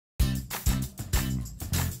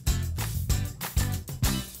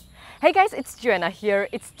Hey guys, it's Joanna here.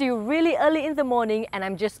 It's still really early in the morning and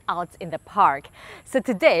I'm just out in the park. So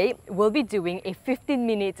today we'll be doing a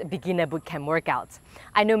 15-minute beginner bootcamp workout.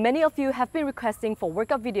 I know many of you have been requesting for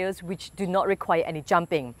workout videos which do not require any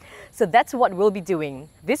jumping. So that's what we'll be doing.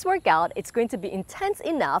 This workout, it's going to be intense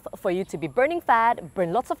enough for you to be burning fat,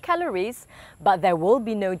 burn lots of calories, but there will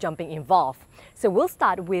be no jumping involved. So we'll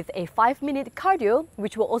start with a 5-minute cardio,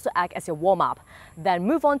 which will also act as your warm-up. Then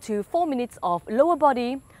move on to 4 minutes of lower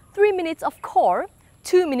body, 3 minutes of core,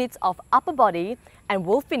 2 minutes of upper body, and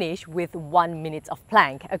we'll finish with 1 minute of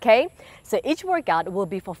plank, okay? So each workout will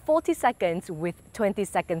be for 40 seconds with 20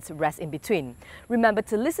 seconds rest in between. Remember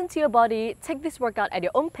to listen to your body, take this workout at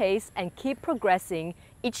your own pace, and keep progressing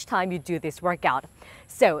each time you do this workout.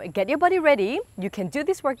 So get your body ready. You can do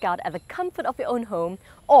this workout at the comfort of your own home,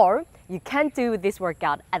 or you can do this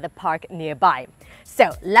workout at the park nearby. So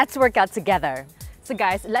let's work out together. So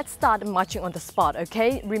guys, let's start marching on the spot,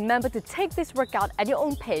 okay? Remember to take this workout at your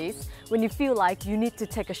own pace. When you feel like you need to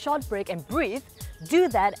take a short break and breathe, do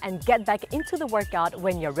that and get back into the workout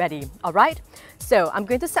when you're ready, all right? So I'm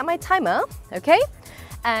going to set my timer, okay?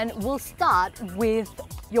 And we'll start with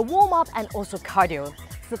your warm-up and also cardio.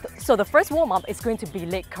 So the first warm-up is going to be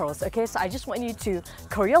leg curls, okay? So I just want you to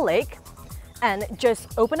curl your leg and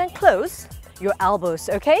just open and close your elbows,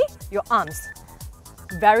 okay? Your arms.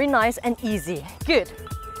 Very nice and easy. Good.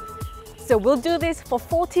 So we'll do this for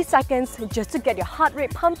 40 seconds just to get your heart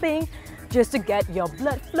rate pumping, just to get your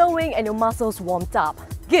blood flowing and your muscles warmed up.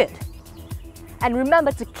 Good. And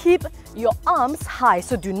remember to keep your arms high.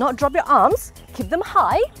 So do not drop your arms. Keep them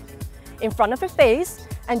high in front of your face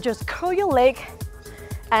and just curl your leg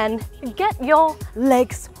and get your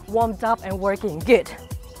legs warmed up and working. Good.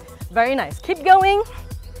 Very nice. Keep going.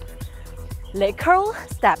 Leg curl,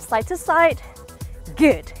 step side to side.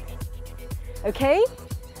 Good. Okay?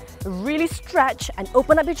 Really stretch and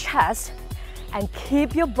open up your chest and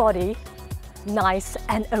keep your body nice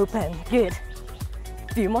and open. Good.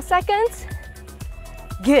 Few more seconds.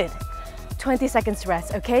 Good. 20 seconds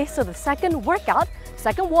rest, okay? So the second workout,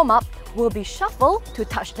 second warm-up will be shuffle to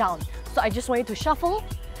touch down. So I just want you to shuffle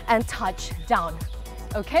and touch down,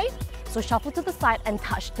 okay? So shuffle to the side and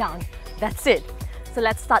touch down. That's it. So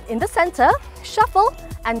let's start in the center, shuffle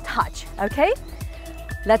and touch, okay?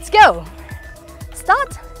 Let's go.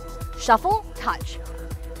 Start, shuffle, touch.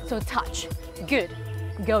 So touch. Good.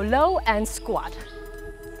 Go low and squat.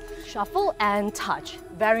 Shuffle and touch.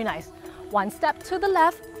 Very nice. One step to the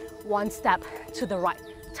left, one step to the right.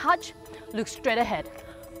 Touch, look straight ahead.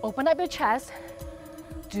 Open up your chest.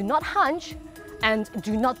 Do not hunch and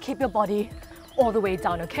do not keep your body all the way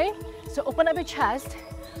down, okay? So open up your chest,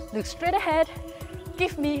 look straight ahead.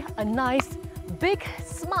 Give me a nice big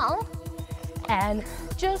smile and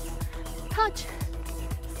just touch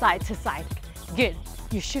side to side. Good.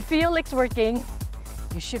 You should feel your legs working.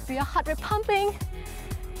 You should feel your heart rate pumping.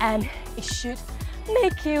 And it should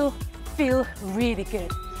make you feel really good.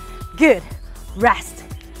 Good. Rest.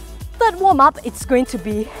 Third warm-up, it's going to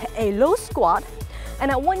be a low squat.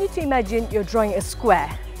 And I want you to imagine you're drawing a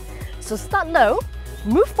square. So start low,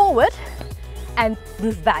 move forward, and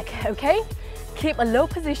move back, okay? Keep a low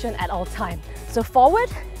position at all times. So forward,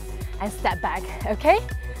 and step back, okay?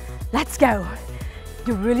 Let's go.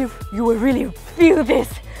 You will really feel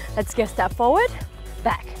this. Let's get step forward,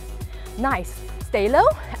 back. Nice. Stay low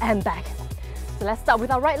and back. So let's start with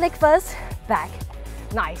our right leg first. Back.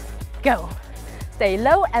 Nice. Go. Stay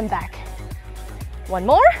low and back. One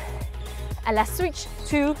more. And let's switch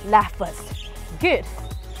to left first. Good.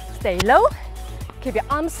 Stay low. Keep your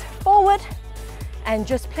arms forward and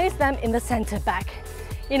just place them in the center back.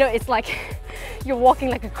 You know, it's like you're walking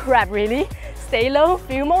like a crab, really. Stay low,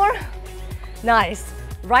 few more. Nice.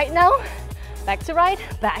 Right now, back to right,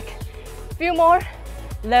 back. Few more,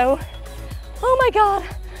 low. Oh my God,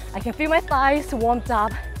 I can feel my thighs warmed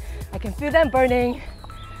up. I can feel them burning.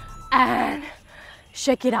 And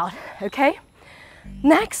shake it out, okay?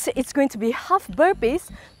 Next, it's going to be half burpees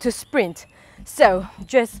to sprint. So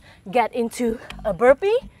just get into a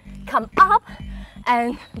burpee, come up,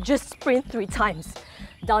 and just sprint 3 times.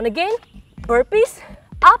 Down again, burpees,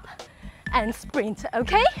 up, and sprint,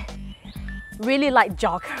 okay? Really light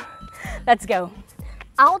jog. Let's go.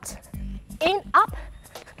 Out, in, up,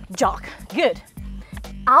 jog. Good.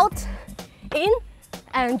 Out, in,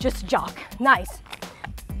 and just jog. Nice.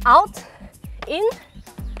 Out, in,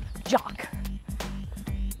 jog.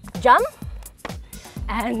 Jump,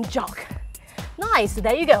 and jog. Nice,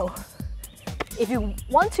 there you go. If you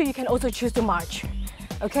want to, you can also choose to march.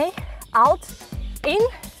 Okay? Out, in,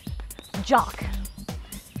 jog.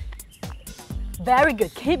 Very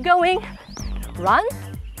good. Keep going. Run,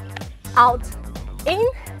 out, in,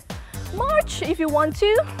 march if you want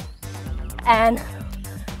to. And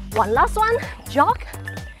one last one, jog.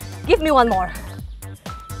 Give me one more.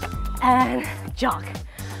 And jog.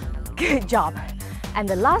 Good job. And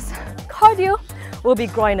the last cardio will be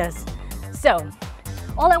groiners. So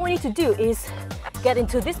all I want you to do is get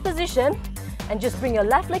into this position and just bring your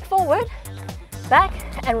left leg forward, back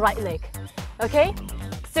and right leg. Okay?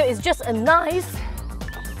 So it's just a nice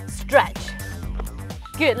stretch.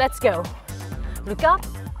 Good, let's go. Look up,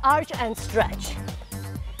 arch and stretch.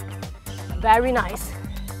 Very nice.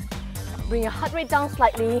 Bring your heart rate down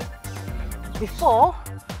slightly before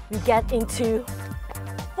we get into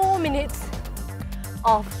 4 minutes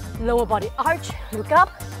of lower body arch. Look up,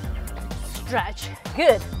 stretch.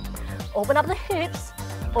 Good. Open up the hips,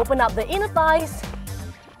 open up the inner thighs,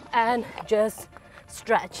 and just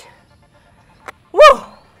stretch. Woo!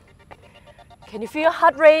 Can you feel your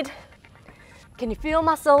heart rate? Can you feel your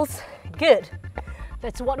muscles? Good.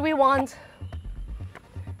 That's what we want.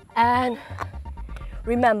 And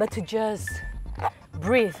remember to just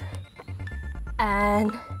breathe.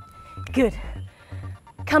 And good.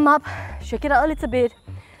 Come up, shake it out a little bit.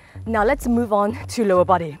 Now let's move on to lower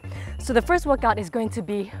body. So the first workout is going to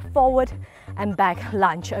be forward and back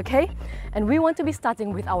lunge, okay? And we want to be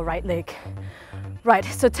starting with our right leg. Right,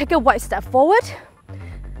 so take a wide step forward,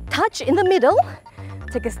 touch in the middle,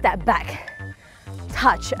 take a step back,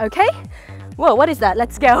 touch, okay? Whoa, what is that?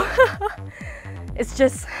 Let's go. It's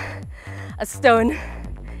just a stone.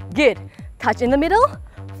 Good. Touch in the middle,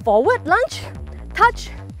 forward lunge, touch,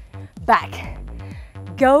 back.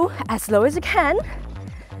 Go as slow as you can,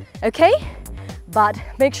 okay? But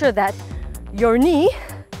make sure that your knee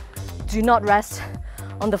do not rest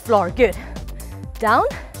on the floor. Good. Down,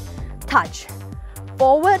 touch,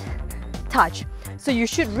 forward, touch. So you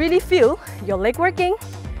should really feel your leg working,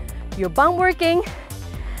 your bum working,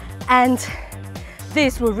 and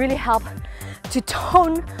this will really help to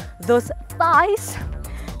tone those thighs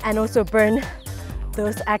and also burn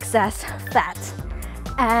those excess fat.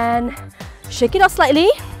 And shake it out slightly.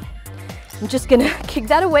 I'm just gonna kick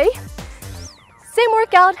that away. Same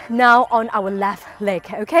workout now on our left leg,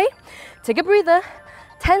 okay? Take a breather,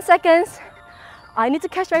 10 seconds. I need to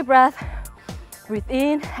catch my breath. Breathe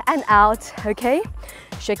in and out, okay?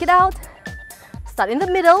 Shake it out. Start in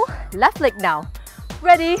the middle, left leg now.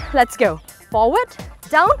 Ready, let's go. Forward,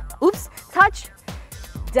 down, oops, touch,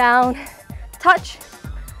 down, touch,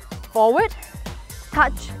 forward,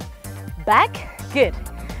 touch, back, good.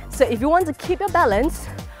 So if you want to keep your balance,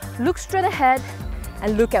 look straight ahead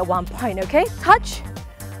and look at one point, okay? Touch,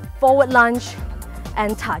 forward lunge,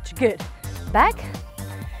 and touch, good. Back,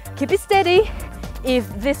 keep it steady.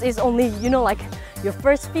 If this is only, like your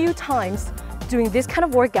first few times doing this kind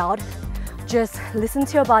of workout, just listen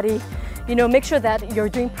to your body, make sure that you're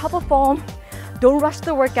doing proper form. Don't rush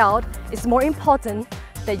the workout. It's more important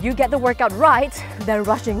that you get the workout right than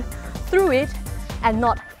rushing through it and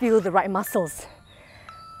not feel the right muscles.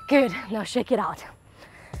 Good, now shake it out.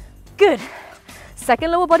 Good.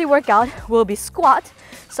 Second lower body workout will be squat.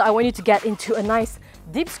 So I want you to get into a nice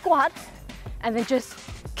deep squat and then just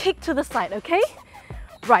kick to the side, okay?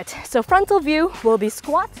 Right, so frontal view will be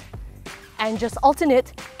squat and just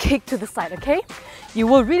alternate kick to the side, okay? You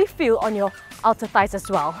will really feel on your outer thighs as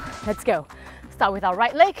well. Let's go. Start with our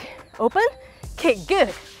right leg, open, kick, good.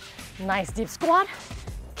 Nice deep squat,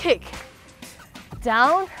 kick,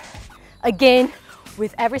 down. Again,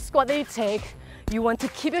 with every squat that you take, you want to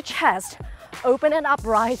keep your chest open and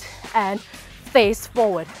upright and face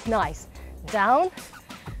forward. Nice. Down,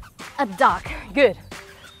 a duck, good.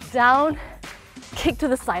 Down, kick to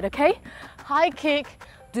the side, okay? High kick,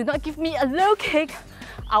 do not give me a low kick.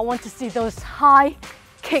 I want to see those high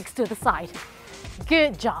kicks to the side.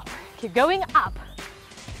 Good job. Keep going up.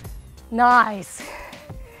 Nice.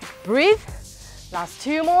 Breathe. Last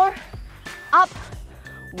two more. Up.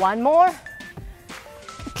 One more.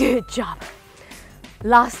 Good job.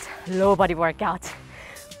 Last lower body workout.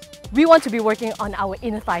 We want to be working on our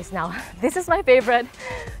inner thighs now. This is my favorite.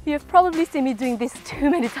 You've probably seen me doing this too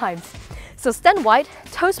many times. So stand wide,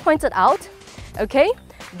 toes pointed out, okay?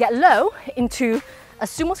 Get low into a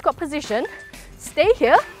sumo squat position. Stay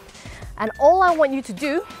here, and all I want you to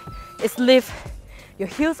do is lift your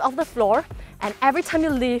heels off the floor, and every time you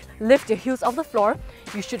lift your heels off the floor,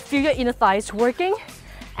 you should feel your inner thighs working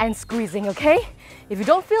and squeezing, okay? If you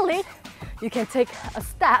don't feel it, you can take a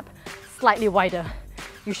step slightly wider.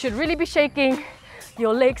 You should really be shaking.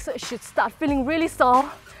 Your legs should start feeling really sore.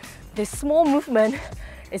 This small movement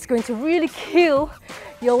is going to really kill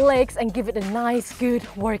your legs and give it a nice, good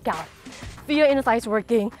workout. Feel your inner thighs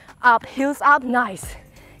working. Up, heels up, nice.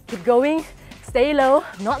 Keep going, stay low,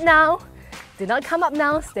 not now. Do not come up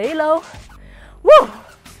now, stay low. Woo!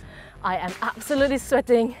 I am absolutely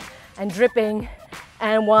sweating and dripping.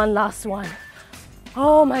 And one last one.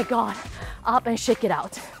 Oh my God, up and shake it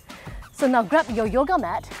out. So now grab your yoga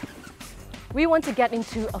mat. We want to get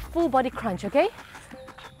into a full body crunch, okay?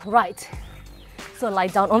 Right, so lie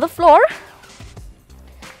down on the floor.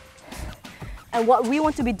 And what we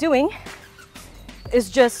want to be doing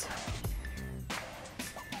is just,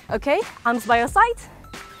 okay, arms by your side,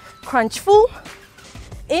 crunch full,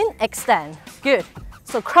 in, extend, good.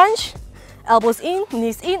 So crunch, elbows in,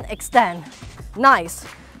 knees in, extend, nice.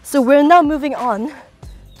 So we're now moving on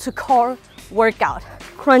to core workout.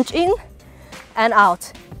 Crunch in and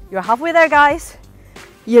out. You're halfway there, guys.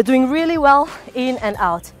 You're doing really well, in and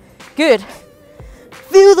out, good.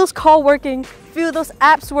 Feel those core working, feel those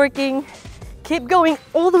abs working. Keep going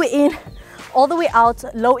all the way in, all the way out,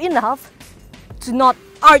 low enough to not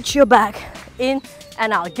arch your back, in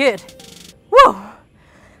and out, good. Woo!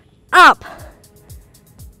 Up,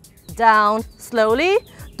 down, slowly,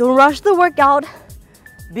 don't rush the workout.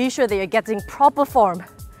 Be sure that you're getting proper form,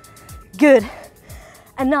 good.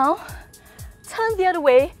 And now, turn the other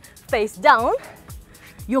way, face down.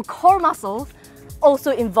 Your core muscles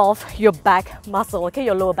also involve your back muscle, okay,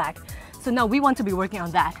 your lower back. So now we want to be working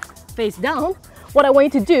on that. Face down. What I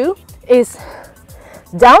want you to do is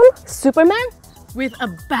down, Superman, with a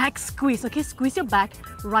back squeeze, okay? Squeeze your back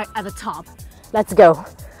right at the top. Let's go.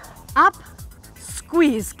 Up,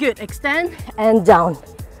 squeeze, good. Extend and down.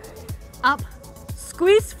 Up,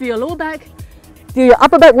 squeeze, feel your lower back, feel your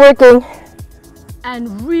upper back working,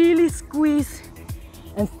 and really squeeze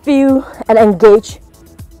and feel and engage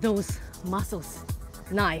those muscles.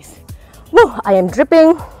 Nice. Woo, I am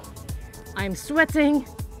dripping, I am sweating,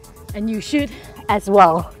 and you should as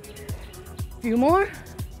well. Few more.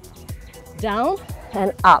 Down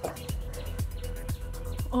and up.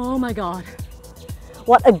 Oh my God.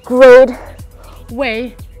 What a great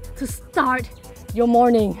way to start your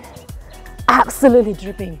morning. Absolutely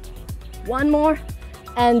dripping. One more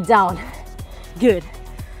and down. Good.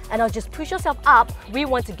 And now just push yourself up. We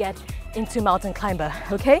want to get into mountain climber,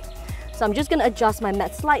 okay? So I'm just gonna adjust my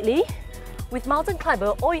mat slightly. With mountain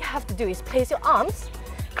climber, all you have to do is place your arms,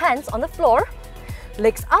 hands on the floor,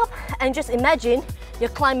 legs up, and just imagine you're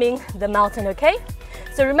climbing the mountain, okay?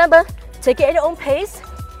 So remember, take it at your own pace.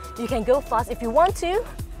 You can go fast if you want to.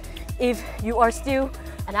 If you are still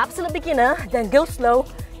an absolute beginner, then go slow,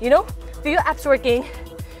 you know? Feel your abs working,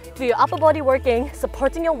 feel your upper body working,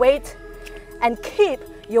 supporting your weight, and keep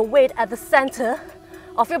your weight at the center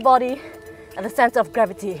of your body, at the center of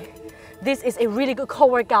gravity. This is a really good core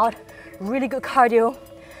workout, really good cardio,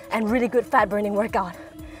 and really good fat burning workout.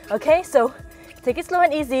 Okay, so take it slow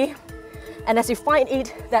and easy. And as you find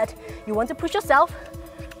it that you want to push yourself,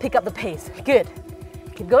 pick up the pace. Good.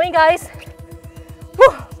 Keep going, guys.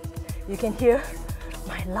 Whew. You can hear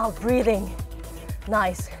my loud breathing.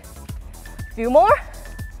 Nice. Few more.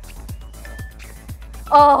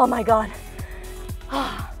 Oh my God.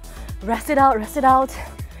 Rest it out, rest it out.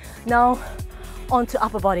 Now on to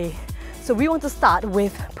upper body. So we want to start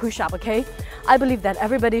with push-up, okay? I believe that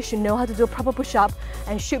everybody should know how to do a proper push-up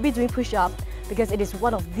and should be doing push-up because it is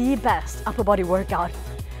one of the best upper body workout.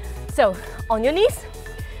 So on your knees,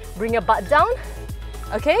 bring your butt down,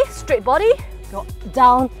 okay? Straight body, go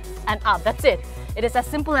down and up, that's it. It is as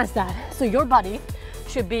simple as that. So your body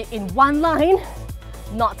should be in one line,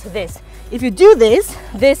 not this. If you do this,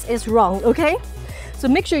 this is wrong, okay? So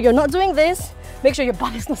make sure you're not doing this, make sure your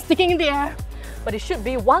butt is not sticking in the air, but it should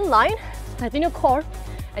be one line, tighten your core,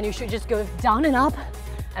 and you should just go down and up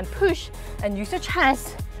and push and use your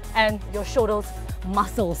chest and your shoulders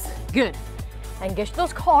muscles. Good. Engage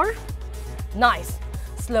those core. Nice.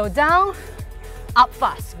 Slow down, up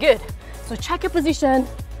fast. Good. So check your position,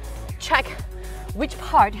 check which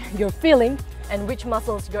part you're feeling and which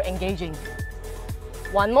muscles you're engaging.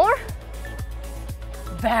 One more.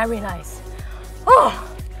 Very nice.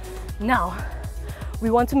 Oh, now we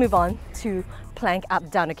want to move on to plank up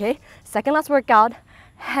down, okay? Second last workout,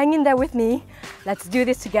 hang in there with me. Let's do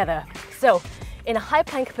this together. So in a high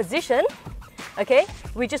plank position, okay,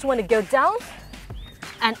 we just want to go down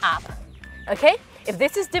and up, okay? If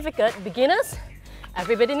this is difficult, beginners,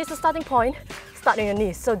 everybody needs a starting point. Start on your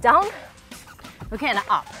knees. So down, okay, and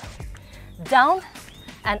up. Down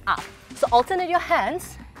and up. So alternate your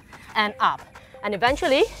hands and up. And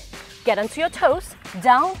eventually get onto your toes,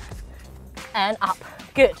 down and up.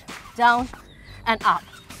 Good. Down and up.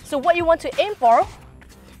 So what you want to aim for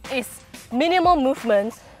is minimal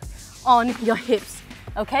movement on your hips,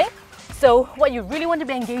 okay? So what you really want to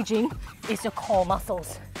be engaging is your core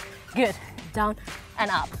muscles. Good. Down and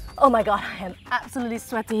up. Oh my God, I am absolutely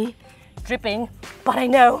sweaty dripping, but I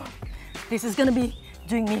know this is gonna be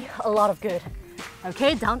doing me a lot of good.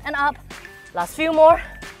 Okay, down and up. Last few more.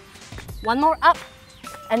 One more up.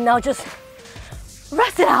 And now just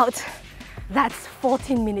rest it out. That's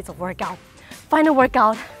 14 minutes of workout. Final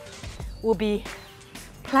workout will be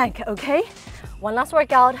plank, okay? One last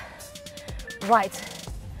workout. Right,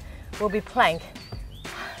 will be plank.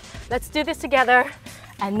 Let's do this together.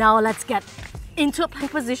 And now let's get into a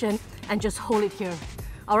plank position and just hold it here.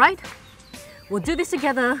 All right? We'll do this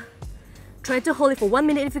together. Try to hold it for 1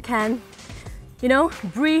 minute if you can. You know,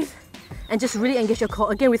 breathe and just really engage your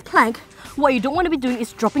core. Again, with plank, what you don't want to be doing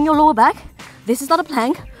is dropping your lower back. This is not a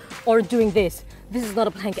plank. Or doing this. This is not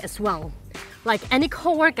a plank as well. Like any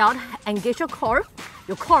core workout, engage your core.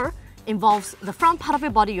 Your core involves the front part of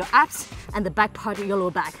your body, your abs, and the back part of your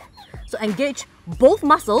lower back. So engage both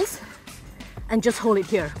muscles and just hold it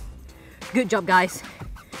here. Good job, guys.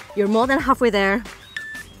 You're more than halfway there.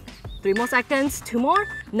 3 more seconds, 2 more.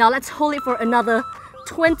 Now let's hold it for another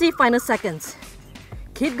 20 final seconds.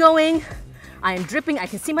 Keep going. I am dripping, I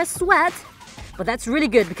can see my sweat, but that's really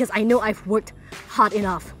good because I know I've worked hard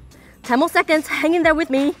enough. 10 more seconds, hang in there with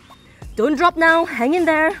me. Don't drop now, hang in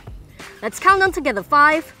there. Let's count down together.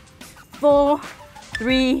 5, 4,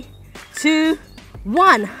 3, 2,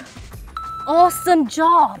 1. Awesome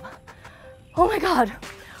job. Oh my God.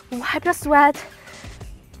 Wipe your sweat.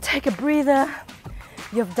 Take a breather.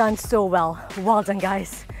 You've done so well. Well done,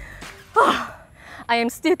 guys. Oh, I am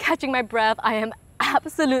still catching my breath. I am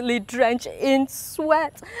absolutely drenched in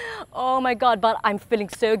sweat. Oh my God, but I'm feeling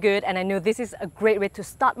so good and I know this is a great way to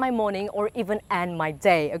start my morning or even end my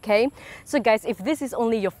day, okay? So guys, if this is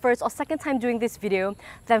only your first or second time doing this video,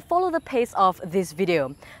 then follow the pace of this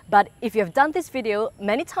video. But if you have done this video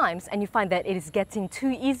many times and you find that it is getting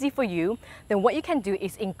too easy for you, then what you can do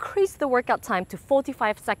is increase the workout time to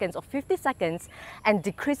 45 seconds or 50 seconds and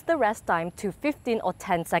decrease the rest time to 15 or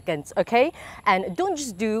 10 seconds, okay? And don't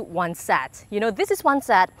just do one set. You know, this is one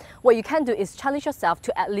set. What you can do is challenge yourself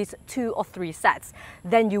to at least 2 or 3 sets.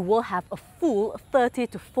 Then you will have a full 30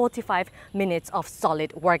 to 45 minutes of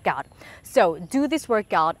solid workout. So do this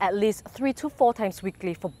workout at least 3 to 4 times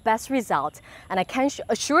weekly for best results. And I can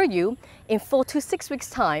assure you, in 4 to 6 weeks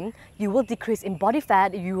time, you will decrease in body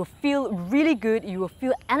fat, you will feel really good, you will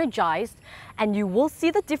feel energized, and you will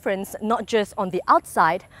see the difference not just on the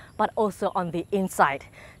outside, but also on the inside.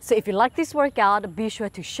 So if you like this workout, be sure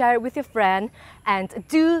to share it with your friend and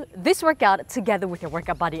do this workout together with your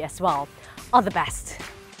workout buddy as well. All the best.